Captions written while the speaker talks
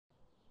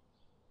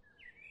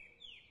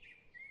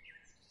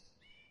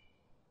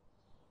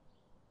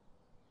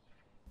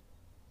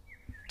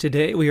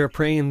Today we are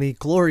praying the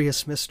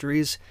glorious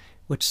mysteries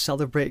which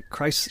celebrate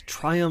Christ's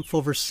triumph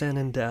over sin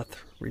and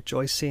death,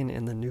 rejoicing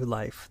in the new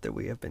life that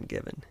we have been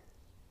given.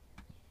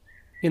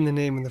 In the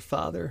name of the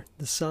Father,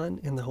 the Son,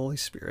 and the Holy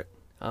Spirit.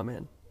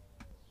 Amen.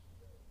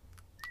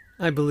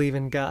 I believe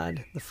in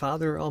God, the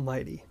Father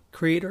Almighty,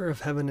 creator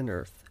of heaven and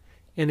earth,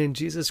 and in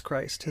Jesus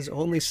Christ, his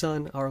only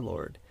Son, our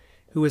Lord,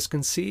 who was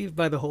conceived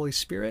by the Holy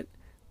Spirit,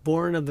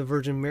 born of the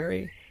Virgin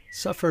Mary,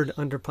 suffered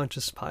under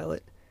Pontius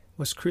Pilate,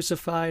 was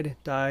crucified,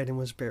 died, and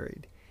was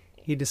buried.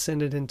 He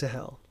descended into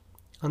hell.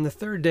 On the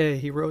third day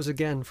he rose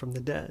again from the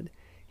dead.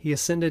 He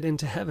ascended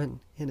into heaven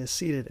and is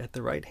seated at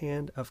the right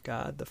hand of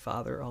God the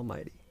Father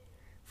Almighty.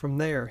 From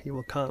there he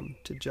will come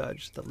to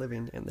judge the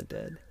living and the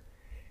dead.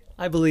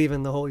 I believe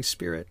in the Holy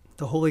Spirit,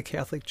 the Holy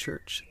Catholic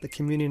Church, the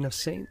communion of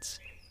saints,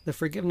 the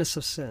forgiveness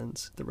of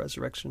sins, the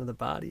resurrection of the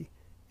body,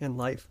 and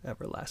life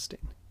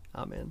everlasting.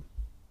 Amen.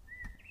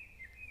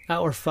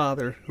 Our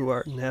Father, who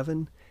art in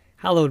heaven,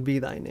 hallowed be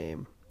thy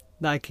name.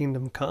 Thy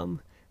kingdom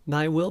come,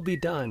 thy will be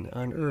done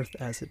on earth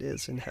as it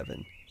is in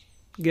heaven.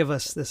 Give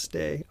us this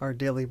day our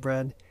daily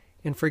bread,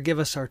 and forgive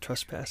us our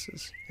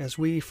trespasses, as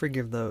we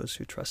forgive those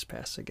who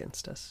trespass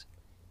against us.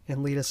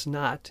 And lead us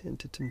not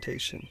into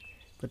temptation,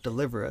 but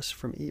deliver us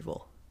from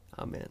evil.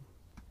 Amen.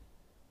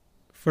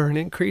 For an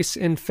increase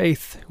in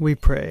faith we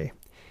pray.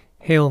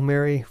 Hail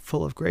Mary,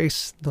 full of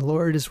grace, the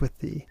Lord is with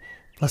thee.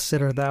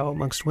 Blessed art thou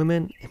amongst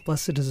women, and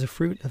blessed is the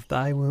fruit of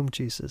thy womb,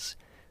 Jesus.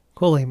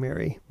 Holy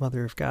Mary,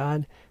 Mother of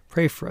God,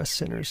 pray for us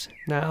sinners,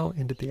 now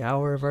and at the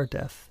hour of our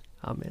death.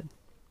 Amen.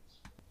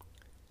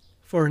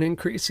 For an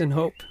increase in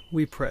hope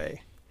we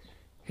pray.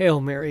 Hail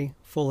Mary,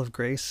 full of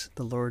grace,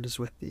 the Lord is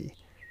with thee.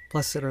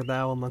 Blessed art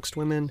thou amongst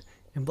women,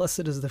 and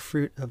blessed is the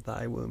fruit of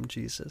thy womb,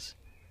 Jesus.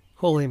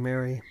 Holy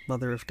Mary,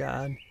 Mother of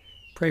God,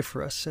 pray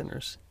for us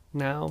sinners,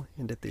 now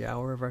and at the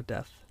hour of our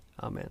death.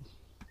 Amen.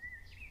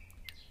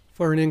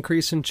 For an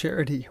increase in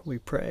charity we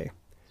pray.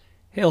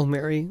 Hail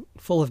Mary,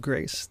 full of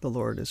grace, the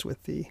Lord is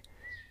with thee.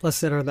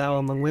 Blessed art thou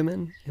among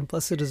women, and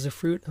blessed is the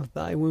fruit of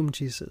thy womb,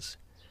 Jesus.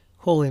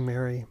 Holy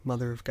Mary,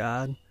 Mother of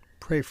God,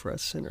 pray for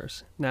us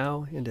sinners,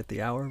 now and at the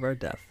hour of our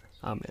death.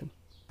 Amen.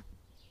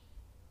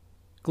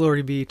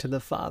 Glory be to the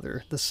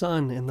Father, the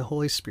Son, and the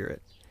Holy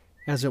Spirit,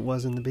 as it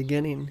was in the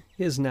beginning,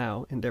 is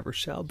now, and ever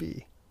shall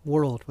be,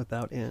 world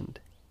without end.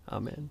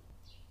 Amen.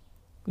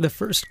 The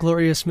first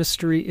glorious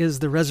mystery is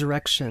the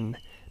resurrection.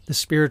 The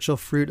spiritual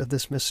fruit of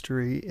this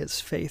mystery is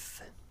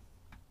faith.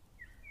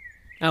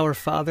 Our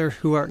Father,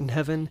 who art in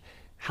heaven,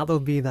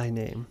 hallowed be thy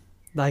name.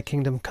 Thy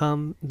kingdom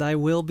come, thy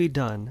will be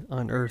done,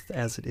 on earth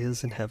as it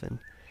is in heaven.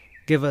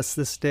 Give us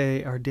this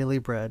day our daily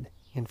bread,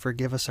 and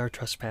forgive us our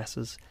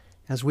trespasses,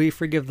 as we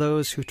forgive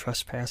those who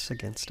trespass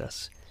against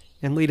us.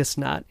 And lead us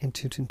not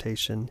into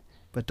temptation,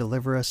 but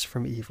deliver us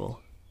from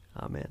evil.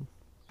 Amen.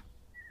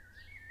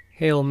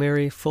 Hail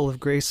Mary, full of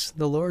grace,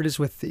 the Lord is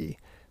with thee.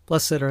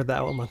 Blessed art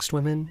thou amongst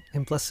women,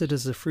 and blessed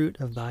is the fruit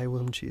of thy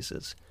womb,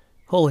 Jesus.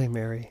 Holy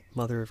Mary,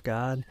 Mother of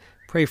God,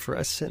 pray for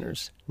us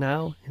sinners,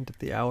 now and at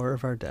the hour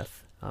of our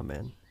death.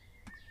 Amen.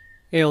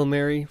 Hail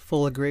Mary,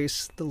 full of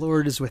grace, the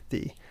Lord is with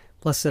thee.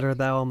 Blessed art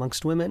thou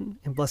amongst women,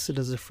 and blessed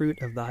is the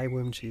fruit of thy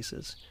womb,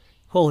 Jesus.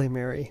 Holy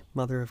Mary,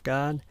 Mother of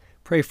God,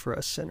 pray for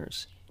us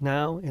sinners,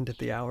 now and at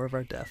the hour of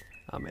our death.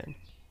 Amen.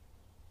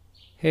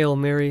 Hail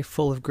Mary,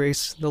 full of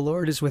grace, the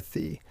Lord is with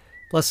thee.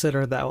 Blessed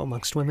art thou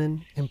amongst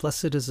women, and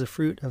blessed is the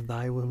fruit of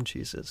thy womb,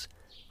 Jesus.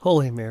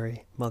 Holy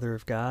Mary, Mother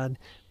of God,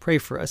 pray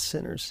for us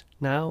sinners,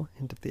 now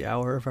and at the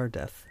hour of our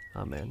death.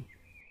 Amen.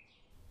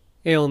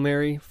 Hail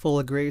Mary, full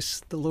of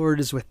grace, the Lord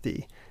is with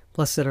thee.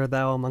 Blessed art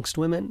thou amongst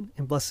women,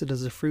 and blessed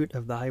is the fruit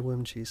of thy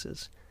womb,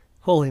 Jesus.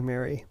 Holy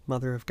Mary,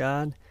 Mother of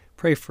God,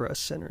 pray for us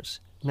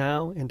sinners,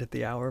 now and at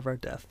the hour of our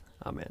death.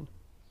 Amen.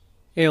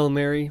 Hail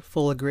Mary,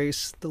 full of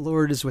grace, the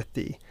Lord is with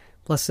thee.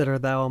 Blessed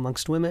art thou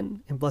amongst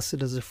women, and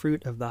blessed is the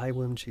fruit of thy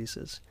womb,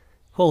 Jesus.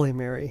 Holy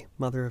Mary,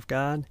 Mother of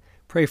God,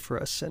 pray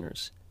for us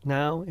sinners,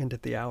 now and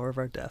at the hour of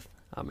our death.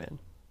 Amen.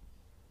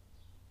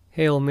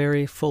 Hail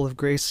Mary, full of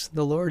grace,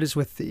 the Lord is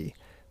with thee.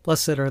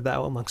 Blessed art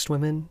thou amongst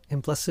women,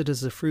 and blessed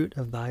is the fruit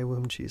of thy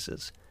womb,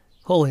 Jesus.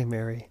 Holy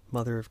Mary,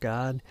 Mother of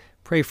God,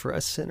 pray for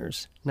us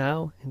sinners,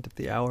 now and at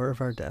the hour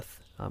of our death.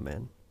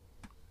 Amen.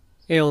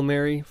 Hail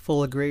Mary,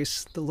 full of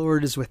grace, the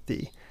Lord is with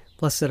thee.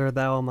 Blessed art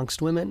thou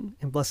amongst women,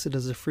 and blessed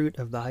is the fruit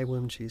of thy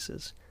womb,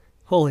 Jesus.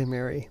 Holy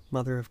Mary,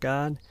 Mother of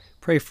God,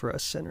 pray for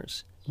us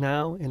sinners,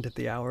 now and at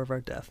the hour of our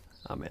death.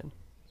 Amen.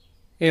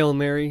 Hail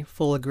Mary,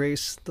 full of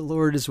grace, the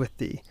Lord is with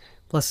thee.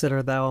 Blessed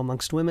art thou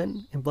amongst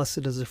women, and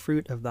blessed is the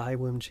fruit of thy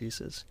womb,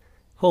 Jesus.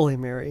 Holy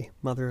Mary,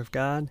 Mother of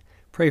God,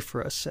 pray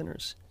for us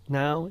sinners,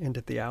 now and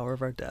at the hour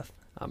of our death.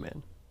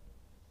 Amen.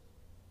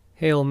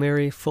 Hail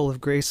Mary, full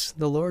of grace,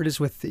 the Lord is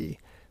with thee.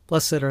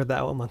 Blessed art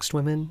thou amongst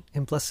women,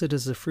 and blessed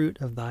is the fruit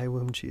of thy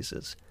womb,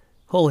 Jesus.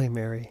 Holy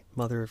Mary,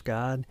 Mother of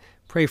God,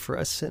 pray for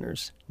us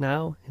sinners,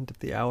 now and at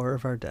the hour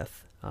of our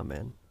death.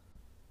 Amen.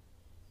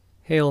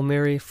 Hail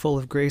Mary, full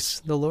of grace,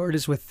 the Lord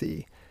is with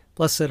thee.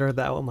 Blessed art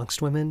thou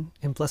amongst women,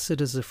 and blessed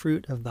is the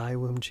fruit of thy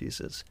womb,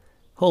 Jesus.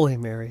 Holy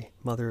Mary,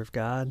 Mother of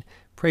God,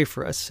 pray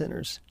for us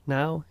sinners,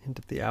 now and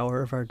at the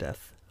hour of our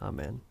death.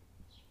 Amen.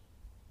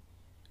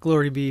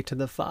 Glory be to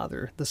the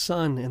Father, the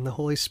Son, and the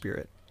Holy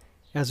Spirit,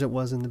 as it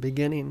was in the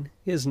beginning,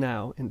 is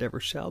now, and ever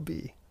shall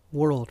be,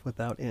 world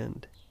without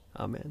end.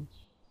 Amen.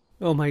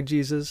 O my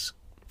Jesus,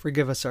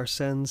 forgive us our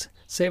sins,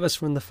 save us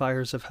from the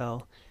fires of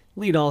hell,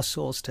 lead all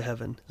souls to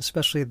heaven,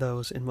 especially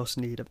those in most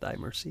need of thy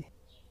mercy.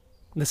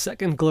 The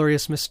second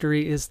glorious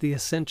mystery is the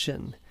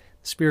Ascension.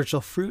 The spiritual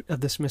fruit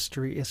of this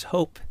mystery is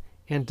hope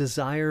and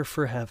desire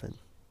for heaven.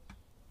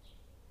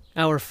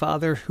 Our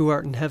Father, who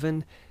art in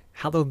heaven,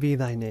 hallowed be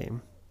thy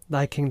name.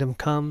 Thy kingdom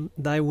come,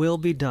 thy will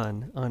be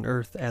done, on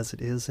earth as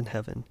it is in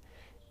heaven.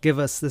 Give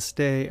us this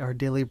day our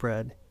daily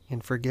bread,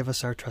 and forgive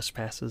us our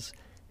trespasses,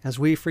 as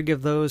we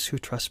forgive those who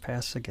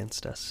trespass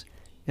against us.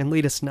 And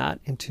lead us not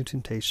into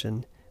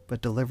temptation,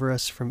 but deliver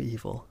us from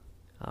evil.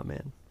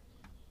 Amen.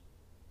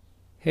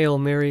 Hail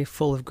Mary,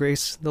 full of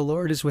grace, the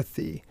Lord is with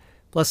thee.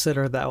 Blessed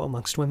art thou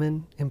amongst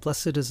women, and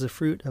blessed is the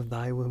fruit of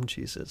thy womb,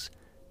 Jesus.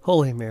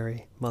 Holy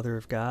Mary, Mother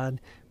of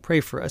God,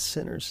 pray for us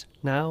sinners,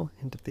 now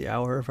and at the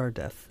hour of our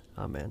death.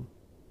 Amen.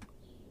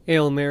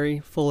 Hail Mary,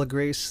 full of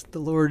grace, the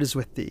Lord is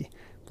with thee.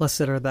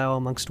 Blessed art thou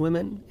amongst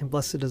women, and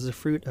blessed is the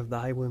fruit of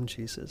thy womb,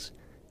 Jesus.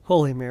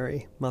 Holy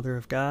Mary, Mother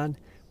of God,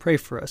 pray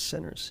for us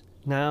sinners,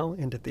 now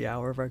and at the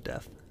hour of our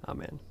death.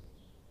 Amen.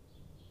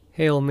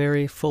 Hail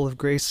Mary, full of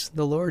grace,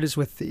 the Lord is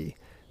with thee.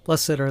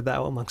 Blessed art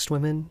thou amongst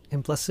women,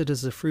 and blessed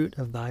is the fruit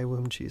of thy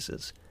womb,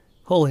 Jesus.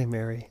 Holy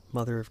Mary,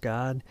 Mother of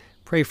God,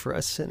 pray for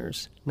us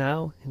sinners,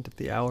 now and at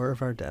the hour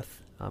of our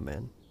death.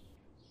 Amen.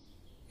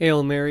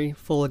 Hail Mary,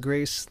 full of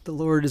grace, the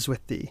Lord is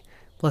with thee.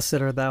 Blessed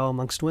art thou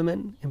amongst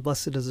women, and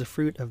blessed is the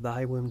fruit of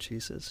thy womb,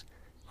 Jesus.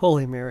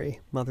 Holy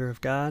Mary, Mother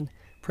of God,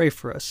 pray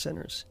for us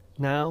sinners,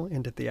 now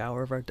and at the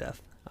hour of our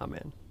death.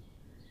 Amen.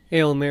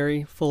 Hail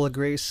Mary, full of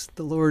grace,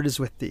 the Lord is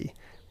with thee.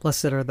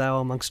 Blessed art thou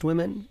amongst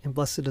women, and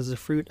blessed is the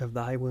fruit of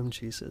thy womb,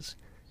 Jesus.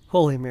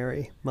 Holy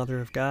Mary,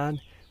 Mother of God,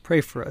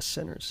 pray for us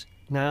sinners,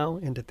 now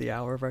and at the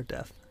hour of our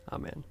death.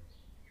 Amen.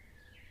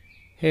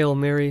 Hail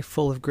Mary,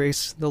 full of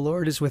grace, the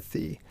Lord is with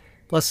thee.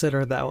 Blessed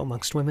art thou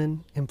amongst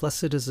women, and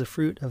blessed is the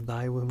fruit of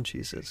thy womb,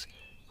 Jesus.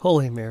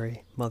 Holy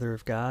Mary, Mother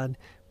of God,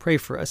 pray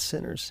for us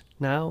sinners,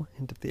 now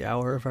and at the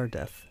hour of our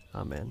death.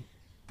 Amen.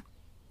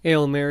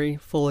 Hail Mary,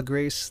 full of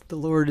grace, the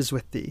Lord is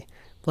with thee.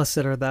 Blessed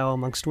art thou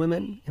amongst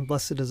women, and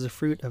blessed is the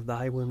fruit of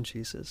thy womb,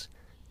 Jesus.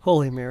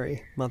 Holy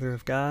Mary, Mother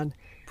of God,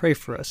 pray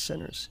for us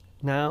sinners,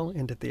 now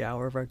and at the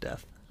hour of our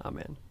death.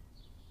 Amen.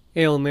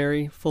 Hail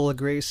Mary, full of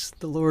grace,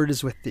 the Lord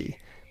is with thee.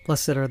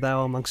 Blessed art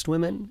thou amongst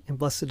women, and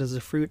blessed is the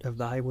fruit of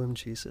thy womb,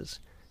 Jesus.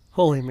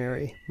 Holy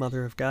Mary,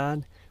 Mother of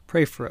God,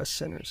 pray for us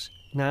sinners,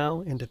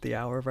 now and at the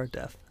hour of our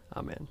death.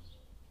 Amen.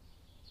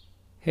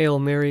 Hail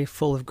Mary,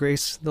 full of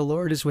grace, the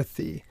Lord is with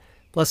thee.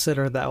 Blessed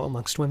art thou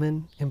amongst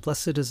women, and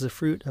blessed is the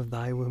fruit of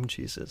thy womb,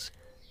 Jesus.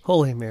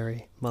 Holy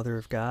Mary, Mother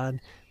of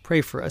God,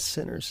 pray for us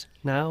sinners,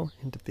 now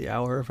and at the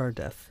hour of our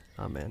death.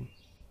 Amen.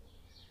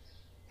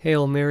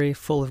 Hail Mary,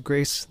 full of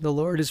grace, the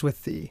Lord is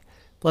with thee.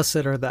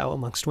 Blessed art thou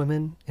amongst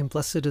women, and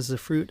blessed is the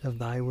fruit of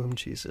thy womb,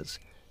 Jesus.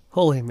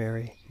 Holy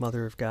Mary,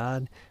 Mother of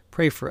God,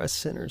 pray for us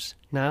sinners,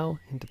 now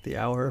and at the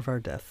hour of our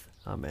death.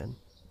 Amen.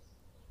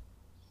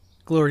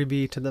 Glory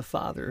be to the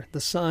Father, the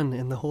Son,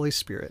 and the Holy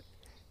Spirit,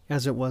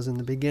 as it was in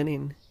the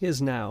beginning,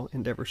 is now,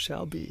 and ever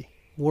shall be,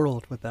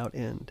 world without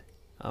end.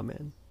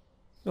 Amen.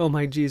 O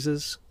my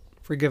Jesus,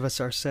 forgive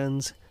us our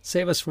sins,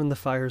 save us from the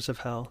fires of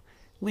hell,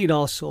 lead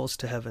all souls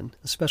to heaven,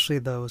 especially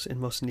those in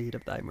most need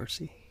of thy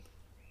mercy.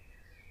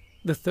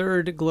 The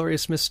third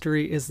glorious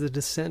mystery is the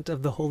descent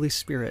of the Holy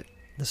Spirit.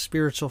 The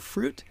spiritual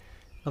fruit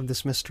of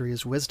this mystery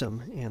is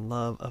wisdom and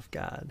love of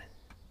God.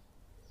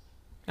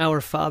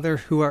 Our Father,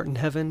 who art in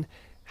heaven,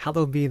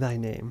 hallowed be thy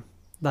name.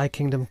 Thy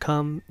kingdom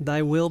come,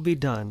 thy will be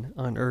done,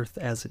 on earth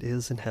as it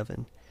is in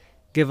heaven.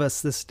 Give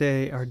us this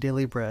day our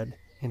daily bread,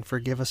 and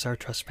forgive us our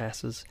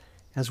trespasses,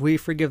 as we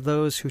forgive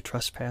those who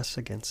trespass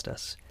against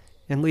us.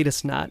 And lead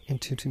us not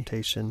into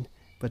temptation,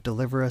 but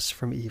deliver us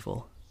from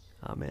evil.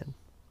 Amen.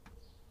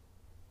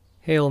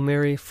 Hail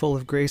Mary, full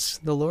of grace,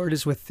 the Lord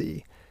is with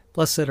thee.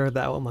 Blessed art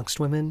thou amongst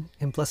women,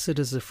 and blessed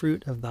is the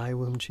fruit of thy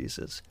womb,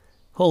 Jesus.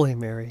 Holy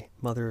Mary,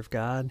 Mother of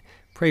God,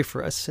 pray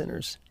for us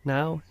sinners,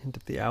 now and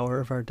at the hour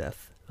of our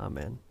death.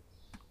 Amen.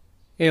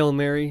 Hail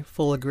Mary,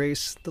 full of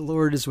grace, the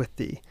Lord is with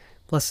thee.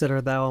 Blessed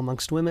art thou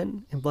amongst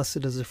women, and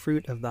blessed is the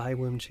fruit of thy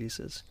womb,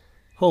 Jesus.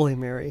 Holy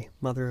Mary,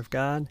 Mother of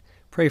God,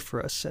 pray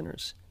for us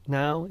sinners,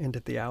 now and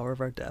at the hour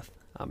of our death.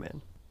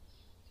 Amen.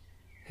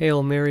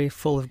 Hail Mary,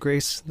 full of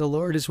grace, the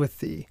Lord is with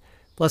thee.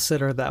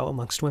 Blessed art thou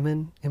amongst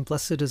women, and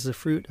blessed is the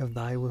fruit of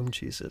thy womb,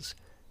 Jesus.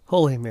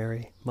 Holy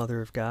Mary,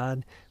 Mother of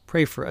God,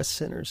 pray for us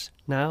sinners,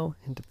 now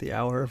and at the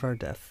hour of our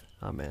death.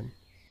 Amen.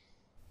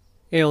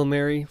 Hail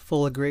Mary,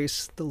 full of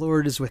grace, the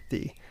Lord is with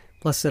thee.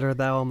 Blessed art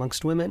thou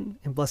amongst women,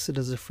 and blessed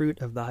is the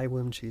fruit of thy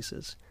womb,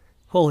 Jesus.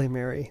 Holy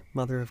Mary,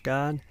 Mother of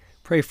God,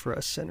 pray for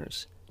us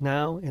sinners,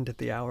 now and at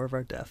the hour of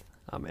our death.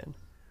 Amen.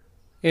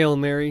 Hail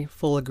Mary,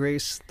 full of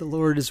grace, the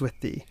Lord is with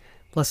thee.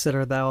 Blessed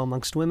art thou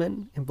amongst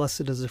women, and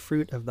blessed is the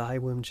fruit of thy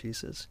womb,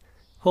 Jesus.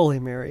 Holy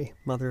Mary,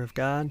 Mother of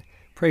God,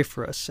 pray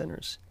for us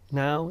sinners,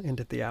 now and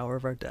at the hour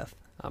of our death.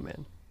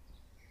 Amen.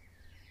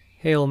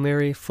 Hail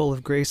Mary, full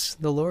of grace,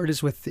 the Lord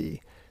is with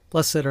thee.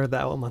 Blessed art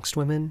thou amongst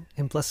women,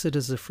 and blessed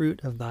is the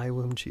fruit of thy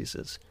womb,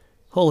 Jesus.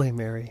 Holy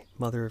Mary,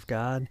 Mother of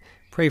God,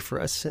 pray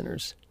for us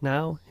sinners,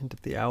 now and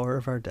at the hour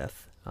of our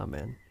death.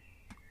 Amen.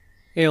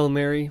 Hail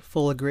Mary,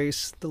 full of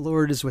grace, the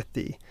Lord is with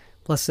thee.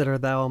 Blessed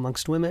art thou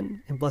amongst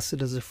women, and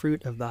blessed is the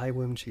fruit of thy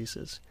womb,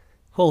 Jesus.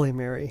 Holy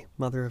Mary,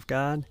 Mother of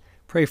God,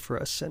 pray for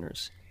us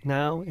sinners,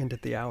 now and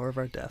at the hour of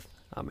our death.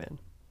 Amen.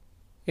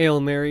 Hail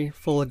Mary,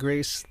 full of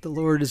grace, the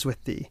Lord is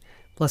with thee.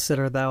 Blessed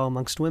art thou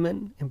amongst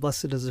women, and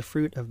blessed is the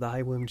fruit of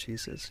thy womb,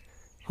 Jesus.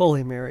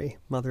 Holy Mary,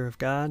 Mother of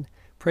God,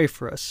 pray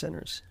for us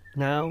sinners,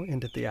 now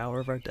and at the hour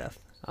of our death.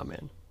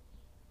 Amen.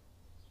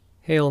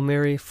 Hail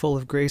Mary, full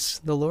of grace,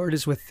 the Lord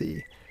is with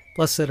thee.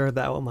 Blessed art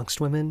thou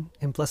amongst women,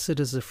 and blessed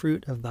is the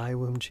fruit of thy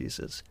womb,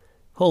 Jesus.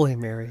 Holy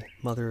Mary,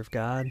 Mother of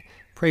God,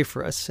 pray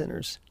for us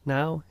sinners,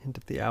 now and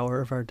at the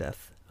hour of our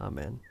death.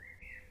 Amen.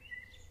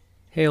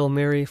 Hail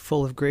Mary,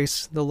 full of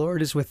grace, the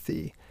Lord is with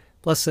thee.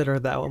 Blessed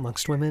art thou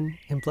amongst women,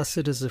 and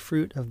blessed is the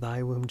fruit of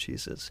thy womb,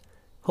 Jesus.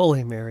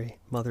 Holy Mary,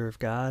 Mother of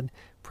God,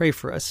 pray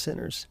for us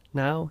sinners,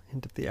 now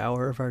and at the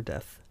hour of our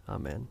death.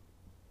 Amen.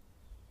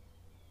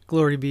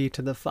 Glory be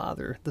to the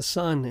Father, the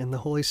Son, and the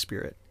Holy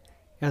Spirit,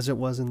 as it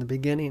was in the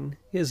beginning,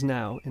 is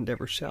now, and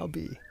ever shall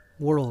be,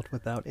 world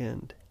without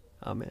end.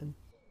 Amen.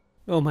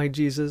 O my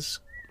Jesus,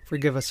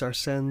 forgive us our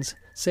sins,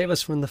 save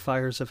us from the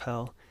fires of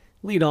hell,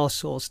 lead all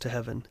souls to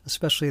heaven,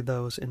 especially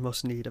those in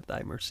most need of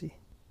thy mercy.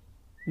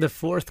 The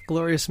fourth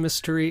glorious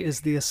mystery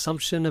is the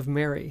Assumption of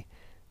Mary.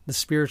 The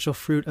spiritual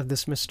fruit of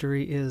this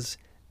mystery is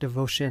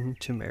devotion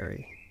to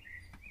Mary.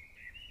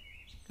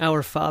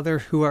 Our Father,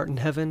 who art in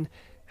heaven,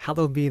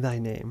 hallowed be thy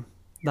name.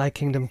 Thy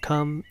kingdom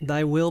come,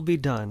 thy will be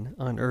done,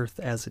 on earth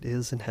as it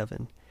is in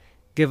heaven.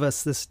 Give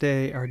us this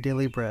day our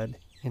daily bread,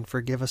 and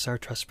forgive us our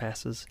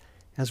trespasses,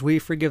 as we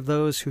forgive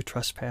those who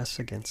trespass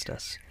against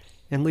us.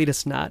 And lead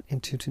us not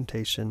into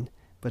temptation,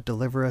 but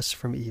deliver us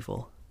from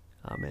evil.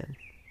 Amen.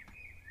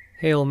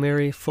 Hail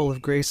Mary, full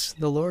of grace,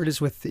 the Lord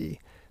is with thee.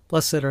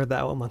 Blessed art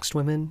thou amongst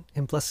women,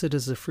 and blessed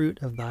is the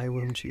fruit of thy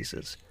womb,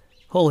 Jesus.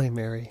 Holy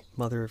Mary,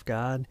 Mother of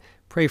God,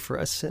 pray for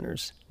us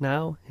sinners,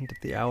 now and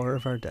at the hour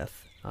of our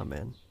death.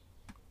 Amen.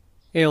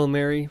 Hail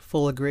Mary,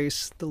 full of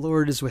grace, the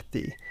Lord is with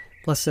thee.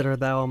 Blessed art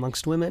thou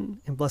amongst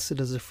women, and blessed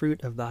is the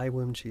fruit of thy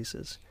womb,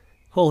 Jesus.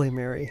 Holy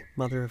Mary,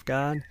 Mother of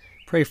God,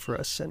 pray for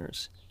us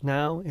sinners,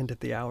 now and at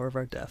the hour of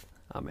our death.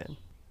 Amen.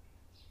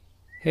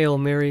 Hail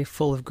Mary,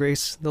 full of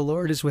grace, the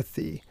Lord is with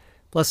thee.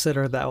 Blessed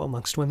art thou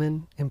amongst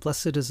women, and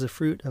blessed is the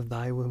fruit of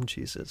thy womb,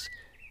 Jesus.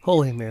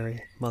 Holy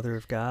Mary, Mother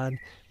of God,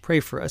 pray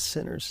for us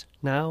sinners,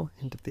 now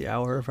and at the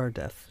hour of our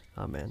death.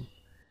 Amen.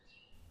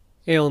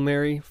 Hail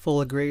Mary,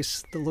 full of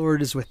grace, the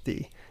Lord is with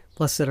thee.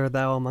 Blessed art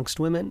thou amongst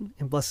women,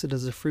 and blessed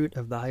is the fruit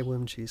of thy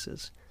womb,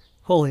 Jesus.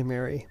 Holy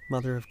Mary,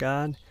 Mother of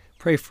God,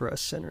 pray for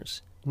us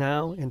sinners,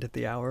 now and at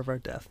the hour of our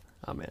death.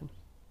 Amen.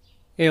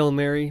 Hail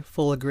Mary,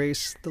 full of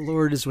grace, the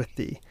Lord is with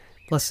thee.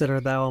 Blessed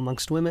art thou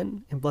amongst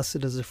women, and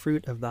blessed is the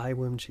fruit of thy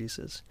womb,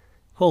 Jesus.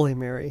 Holy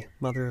Mary,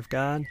 Mother of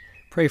God,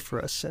 pray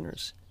for us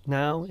sinners,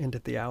 now and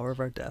at the hour of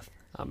our death.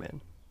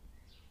 Amen.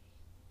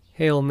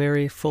 Hail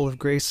Mary, full of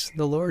grace,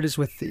 the Lord is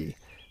with thee.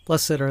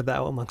 Blessed art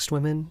thou amongst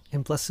women,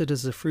 and blessed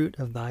is the fruit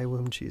of thy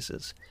womb,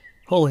 Jesus.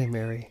 Holy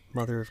Mary,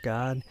 Mother of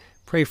God,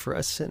 pray for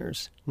us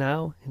sinners,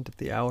 now and at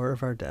the hour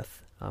of our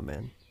death.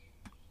 Amen.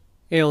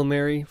 Hail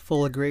Mary,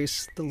 full of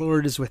grace, the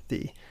Lord is with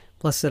thee.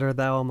 Blessed art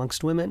thou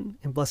amongst women,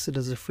 and blessed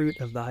is the fruit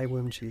of thy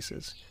womb,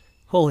 Jesus.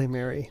 Holy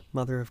Mary,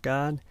 Mother of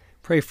God,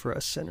 pray for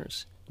us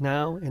sinners,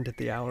 now and at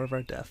the hour of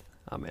our death.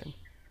 Amen.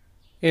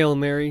 Hail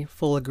Mary,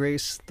 full of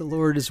grace, the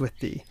Lord is with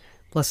thee.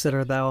 Blessed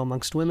art thou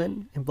amongst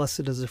women, and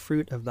blessed is the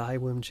fruit of thy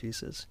womb,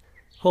 Jesus.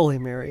 Holy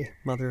Mary,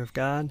 Mother of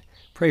God,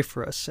 pray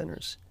for us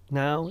sinners,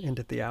 now and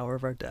at the hour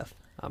of our death.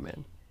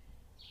 Amen.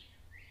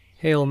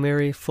 Hail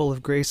Mary, full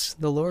of grace,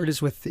 the Lord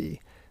is with thee.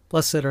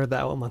 Blessed art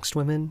thou amongst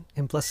women,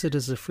 and blessed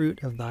is the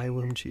fruit of thy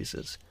womb,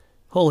 Jesus.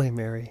 Holy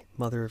Mary,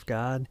 Mother of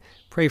God,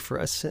 pray for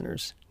us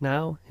sinners,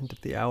 now and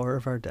at the hour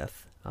of our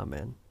death.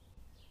 Amen.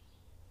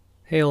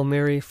 Hail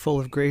Mary, full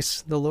of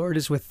grace, the Lord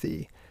is with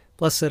thee.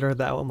 Blessed art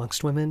thou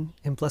amongst women,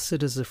 and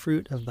blessed is the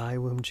fruit of thy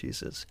womb,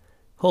 Jesus.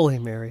 Holy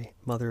Mary,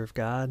 Mother of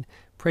God,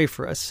 pray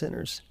for us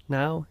sinners,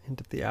 now and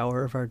at the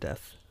hour of our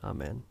death.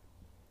 Amen.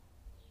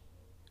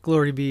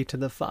 Glory be to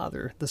the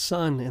Father, the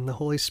Son, and the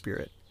Holy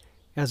Spirit,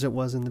 as it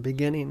was in the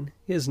beginning,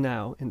 is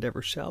now, and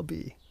ever shall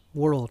be,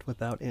 world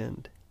without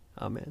end.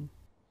 Amen.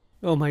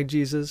 O my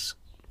Jesus,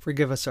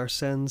 forgive us our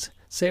sins,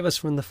 save us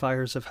from the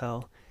fires of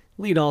hell,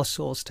 lead all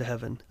souls to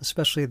heaven,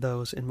 especially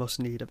those in most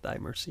need of thy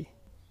mercy.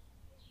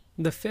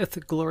 The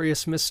fifth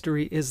glorious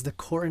mystery is the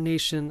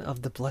coronation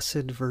of the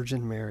Blessed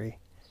Virgin Mary.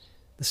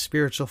 The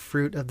spiritual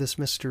fruit of this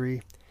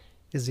mystery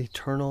is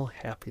eternal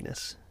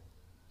happiness.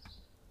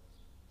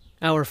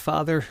 Our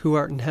Father, who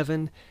art in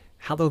heaven,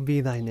 hallowed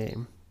be thy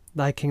name.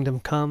 Thy kingdom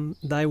come,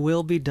 thy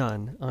will be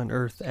done, on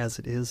earth as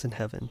it is in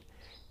heaven.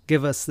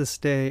 Give us this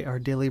day our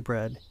daily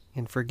bread,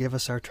 and forgive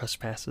us our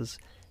trespasses,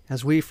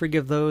 as we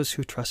forgive those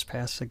who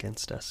trespass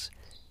against us.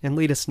 And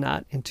lead us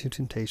not into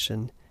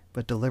temptation,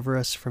 but deliver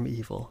us from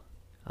evil.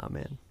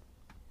 Amen.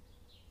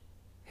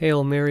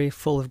 Hail Mary,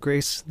 full of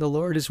grace, the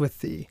Lord is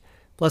with thee.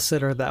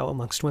 Blessed art thou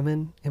amongst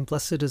women, and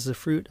blessed is the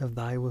fruit of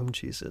thy womb,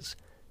 Jesus.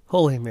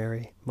 Holy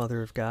Mary,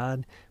 Mother of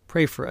God,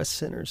 pray for us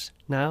sinners,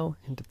 now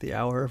and at the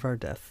hour of our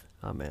death.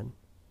 Amen.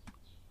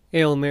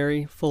 Hail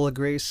Mary, full of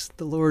grace,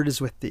 the Lord is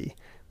with thee.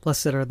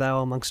 Blessed art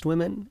thou amongst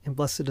women, and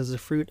blessed is the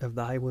fruit of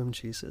thy womb,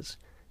 Jesus.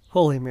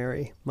 Holy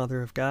Mary,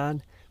 Mother of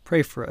God,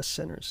 pray for us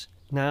sinners,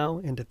 now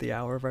and at the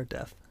hour of our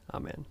death.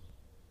 Amen.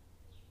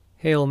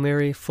 Hail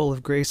Mary, full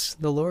of grace,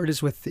 the Lord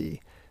is with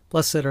thee.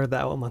 Blessed art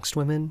thou amongst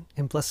women,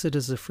 and blessed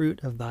is the fruit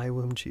of thy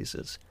womb,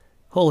 Jesus.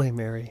 Holy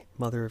Mary,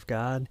 Mother of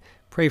God,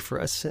 pray for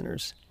us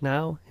sinners,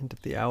 now and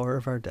at the hour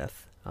of our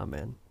death.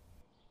 Amen.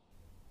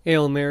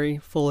 Hail Mary,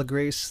 full of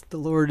grace, the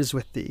Lord is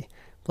with thee.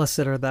 Blessed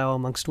art thou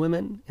amongst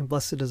women, and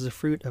blessed is the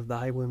fruit of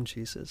thy womb,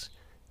 Jesus.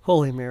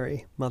 Holy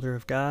Mary, Mother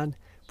of God,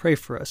 pray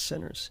for us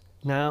sinners,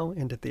 now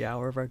and at the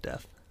hour of our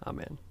death.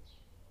 Amen.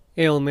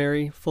 Hail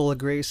Mary, full of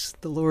grace,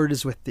 the Lord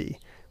is with thee.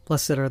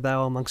 Blessed art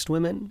thou amongst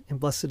women, and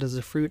blessed is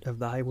the fruit of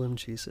thy womb,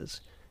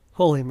 Jesus.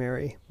 Holy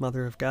Mary,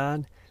 Mother of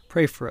God,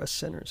 pray for us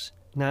sinners,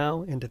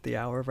 now and at the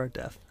hour of our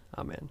death.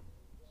 Amen.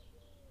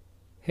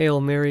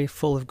 Hail Mary,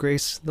 full of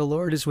grace, the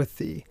Lord is with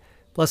thee.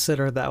 Blessed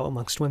art thou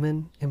amongst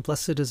women, and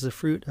blessed is the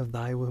fruit of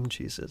thy womb,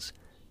 Jesus.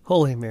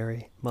 Holy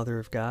Mary, Mother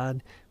of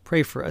God,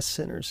 pray for us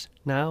sinners,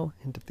 now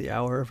and at the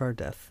hour of our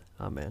death.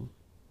 Amen.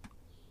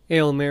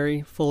 Hail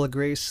Mary, full of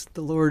grace,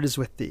 the Lord is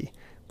with thee.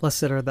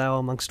 Blessed art thou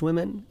amongst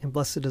women, and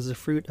blessed is the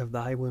fruit of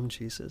thy womb,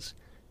 Jesus.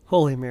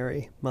 Holy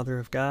Mary, Mother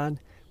of God,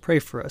 pray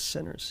for us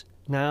sinners,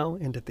 now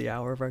and at the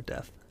hour of our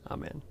death.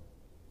 Amen.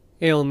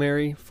 Hail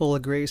Mary, full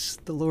of grace,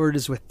 the Lord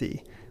is with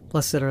thee.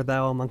 Blessed art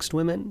thou amongst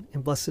women,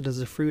 and blessed is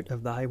the fruit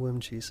of thy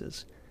womb,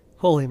 Jesus.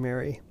 Holy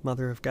Mary,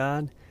 Mother of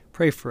God,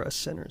 pray for us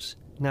sinners,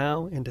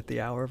 now and at the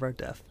hour of our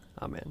death.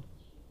 Amen.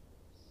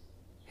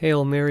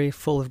 Hail Mary,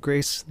 full of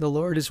grace, the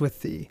Lord is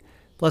with thee.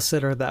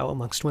 Blessed art thou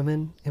amongst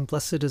women, and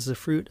blessed is the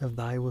fruit of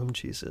thy womb,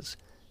 Jesus.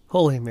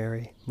 Holy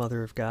Mary,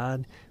 Mother of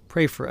God,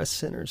 pray for us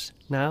sinners,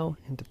 now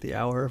and at the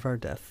hour of our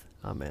death.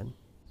 Amen.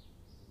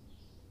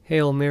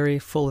 Hail Mary,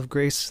 full of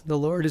grace, the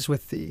Lord is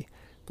with thee.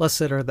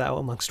 Blessed art thou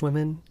amongst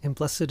women, and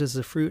blessed is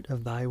the fruit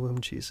of thy womb,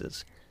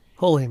 Jesus.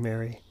 Holy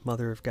Mary,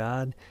 Mother of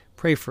God,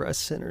 pray for us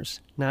sinners,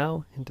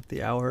 now and at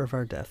the hour of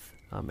our death.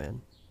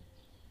 Amen.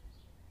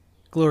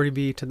 Glory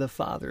be to the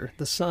Father,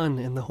 the Son,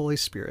 and the Holy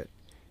Spirit,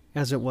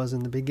 as it was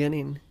in the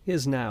beginning,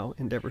 is now,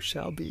 and ever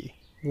shall be,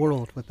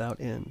 world without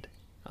end.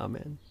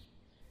 Amen.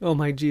 O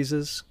my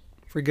Jesus,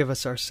 forgive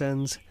us our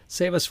sins,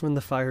 save us from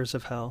the fires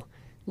of hell,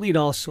 lead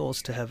all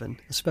souls to heaven,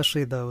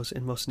 especially those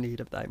in most need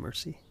of thy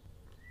mercy.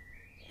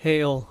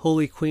 Hail,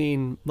 Holy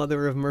Queen,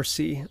 Mother of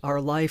Mercy,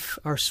 our life,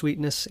 our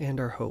sweetness, and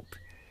our hope.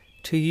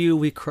 To you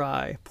we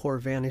cry, poor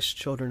vanished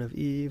children of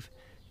Eve.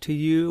 To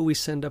you we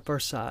send up our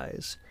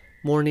sighs,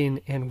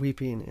 mourning and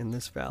weeping in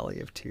this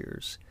valley of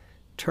tears.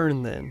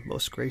 Turn then,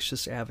 most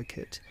gracious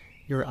Advocate,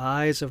 your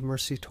eyes of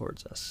mercy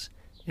towards us,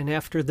 and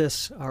after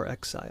this our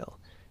exile,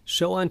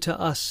 show unto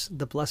us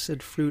the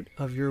blessed fruit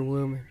of your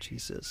womb,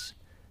 Jesus.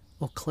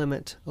 O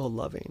clement, O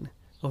loving,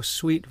 O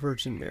sweet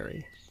Virgin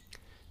Mary,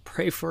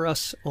 pray for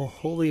us, O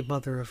Holy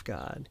Mother of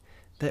God,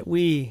 that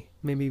we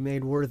may be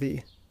made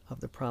worthy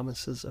of the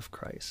promises of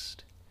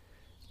Christ.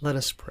 Let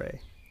us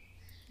pray.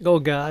 O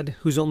God,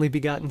 whose only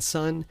begotten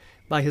Son,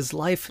 by his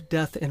life,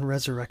 death, and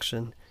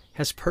resurrection,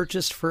 has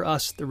purchased for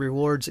us the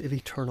rewards of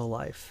eternal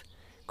life,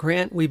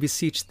 grant, we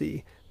beseech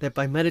thee, that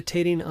by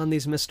meditating on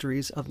these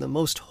mysteries of the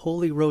most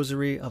holy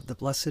Rosary of the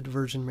Blessed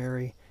Virgin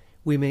Mary,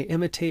 we may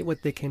imitate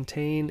what they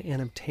contain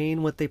and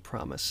obtain what they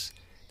promise,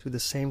 through the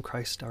same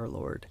Christ our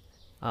Lord.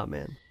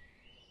 Amen.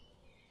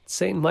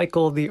 Saint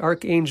Michael the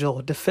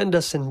Archangel, defend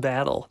us in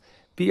battle.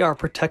 Be our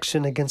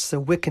protection against the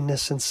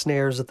wickedness and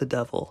snares of the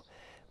devil.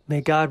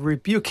 May God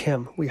rebuke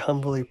him, we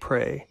humbly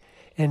pray.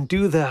 And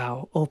do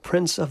thou, O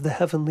Prince of the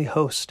heavenly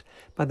host,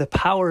 by the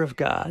power of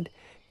God,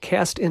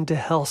 cast into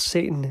hell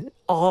Satan and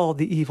all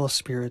the evil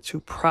spirits who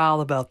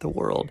prowl about the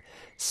world,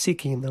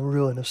 seeking the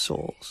ruin of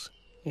souls.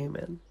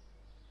 Amen.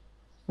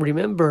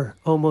 Remember,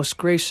 O most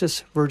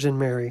gracious Virgin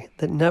Mary,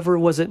 that never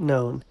was it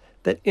known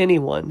that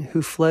anyone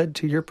who fled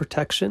to your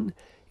protection,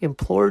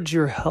 implored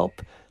your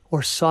help,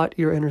 or sought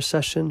your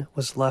intercession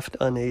was left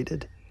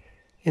unaided.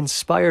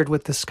 Inspired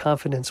with this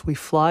confidence, we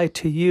fly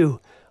to you,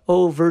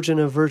 O Virgin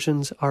of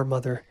Virgins, our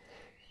Mother.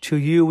 To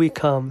you we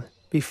come,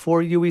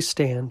 before you we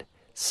stand,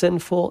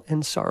 sinful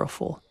and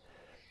sorrowful.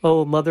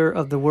 O Mother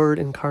of the Word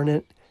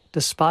incarnate,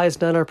 despise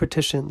not our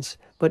petitions,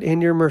 but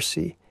in your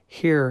mercy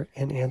hear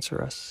and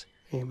answer us.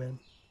 Amen.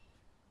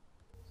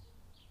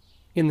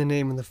 In the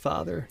name of the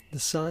Father, the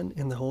Son,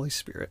 and the Holy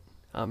Spirit.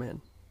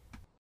 Amen.